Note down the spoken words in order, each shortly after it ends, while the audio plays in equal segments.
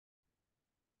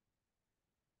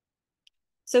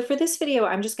So for this video,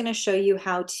 I'm just going to show you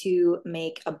how to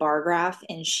make a bar graph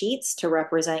in Sheets to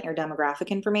represent your demographic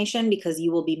information because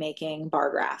you will be making bar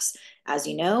graphs. As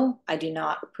you know, I do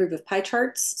not approve of pie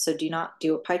charts, so do not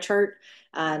do a pie chart.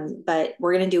 But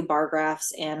we're going to do bar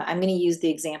graphs, and I'm going to use the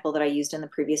example that I used in the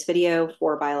previous video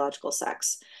for biological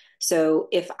sex. So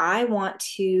if I want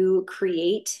to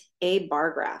create a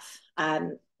bar graph,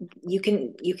 you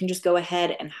can just go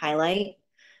ahead and highlight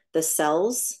the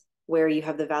cells where you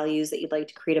have the values that you'd like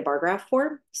to create a bar graph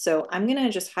for. So I'm going to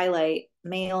just highlight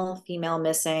male, female,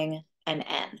 missing, and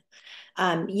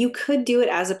N. You could do it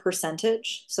as a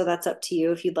percentage, so that's up to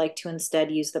you if you'd like to instead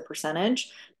use the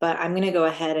percentage, but I'm going to go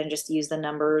ahead and just use the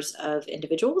numbers of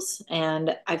individuals,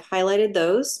 and I've highlighted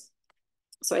those.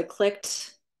 So I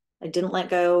clicked, I didn't let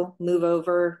go, move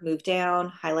over, move down,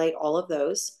 highlight all of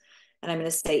those, and I'm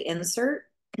going to say insert,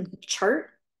 chart,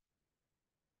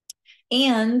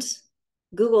 and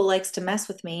Google likes to mess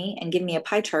with me and give me a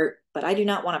pie chart, but I do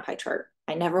not want a pie chart.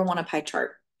 I never want a pie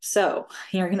chart. So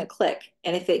you're going to click.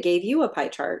 And if it gave you a pie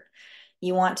chart,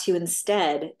 you want to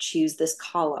instead choose this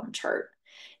column chart.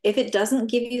 If it doesn't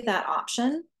give you that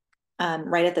option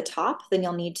right at the top, then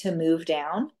you'll need to move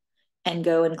down and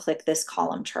go and click this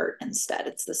column chart instead.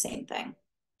 It's the same thing.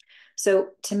 So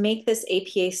to make this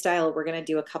APA style, we're going to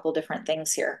do a couple different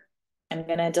things here. I'm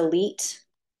going to delete,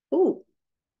 ooh,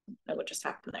 know what just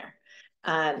happened there.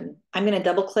 I'm going to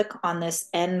double click on this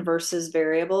N versus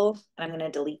variable, and I'm going to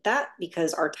delete that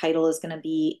because our title is going to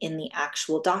be in the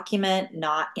actual document,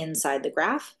 not inside the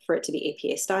graph for it to be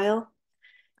APA style.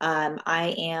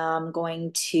 I am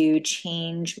going to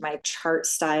change my chart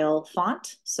style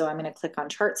font. So I'm going to click on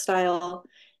chart style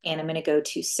and I'm going to go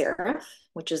to serif,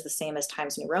 which is the same as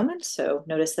Times New Roman. So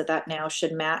notice that that now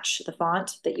should match the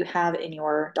font that you have in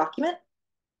your document.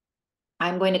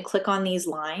 I'm going to click on these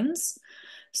lines.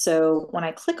 So when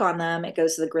I click on them, it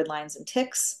goes to the grid lines and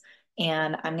ticks,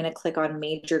 and I'm going to click on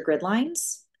major grid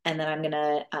lines, and then I'm going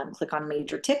to click on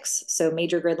major ticks. So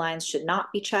major grid lines should not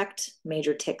be checked.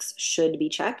 Major ticks should be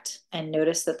checked. And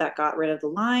notice that that got rid of the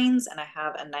lines, and I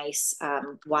have a nice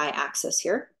y-axis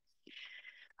here.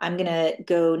 I'm going to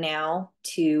go now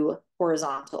to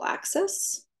horizontal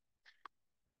axis,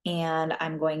 and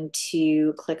I'm going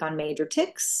to click on major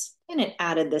ticks, and it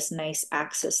added this nice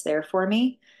axis there for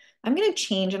me. I'm going to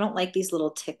change, I don't like these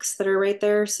little ticks that are right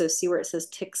there. So see where it says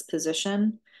ticks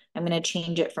position? I'm going to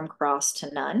change it from cross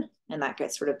to none, and that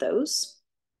gets rid of those.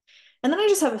 And then I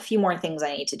just have a few more things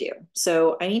I need to do.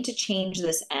 So I need to change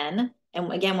this N.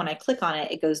 And again, when I click on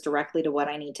it, it goes directly to what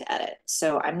I need to edit.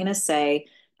 So I'm going to say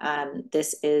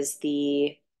this is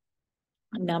the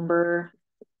number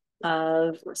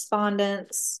of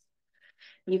respondents.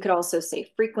 You could also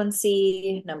say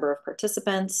frequency, number of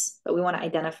participants, but we want to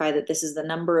identify that this is the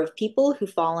number of people who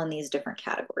fall in these different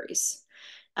categories.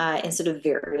 Instead of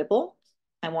variable,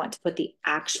 I want to put the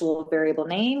actual variable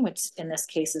name, which in this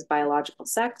case is biological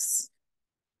sex.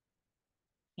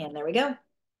 And there we go.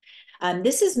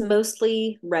 This is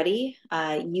mostly ready.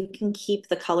 You can keep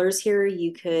the colors here.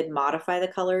 You could modify the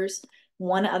colors.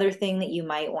 One other thing that you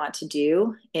might want to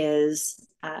do is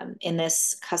in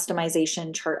this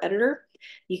customization chart editor,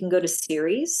 you can go to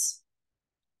series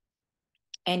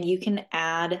and you can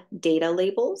add data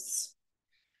labels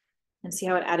and see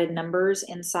how it added numbers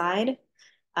inside.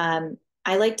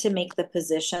 I like to make the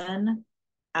position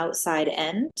outside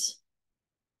end,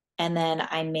 and then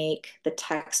I make the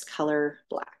text color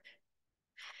black.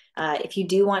 If you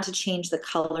do want to change the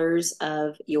colors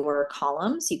of your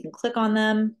columns, you can click on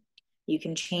them. You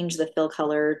can change the fill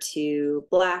color to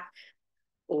black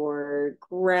or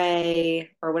gray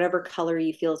or whatever color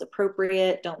you feel is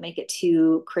appropriate. Don't make it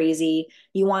too crazy.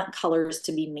 You want colors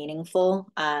to be meaningful,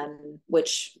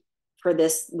 which for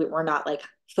this, we're not like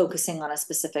focusing on a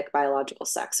specific biological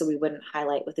sex, so we wouldn't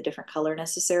highlight with a different color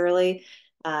necessarily,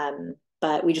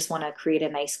 but we just want to create a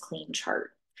nice clean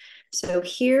chart. So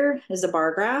here is a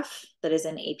bar graph that is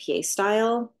in APA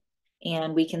style,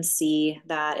 and we can see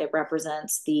that it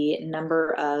represents the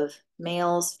number of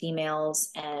males, females,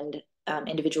 and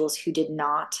individuals who did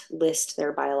not list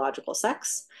their biological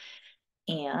sex.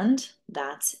 And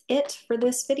that's it for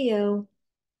this video.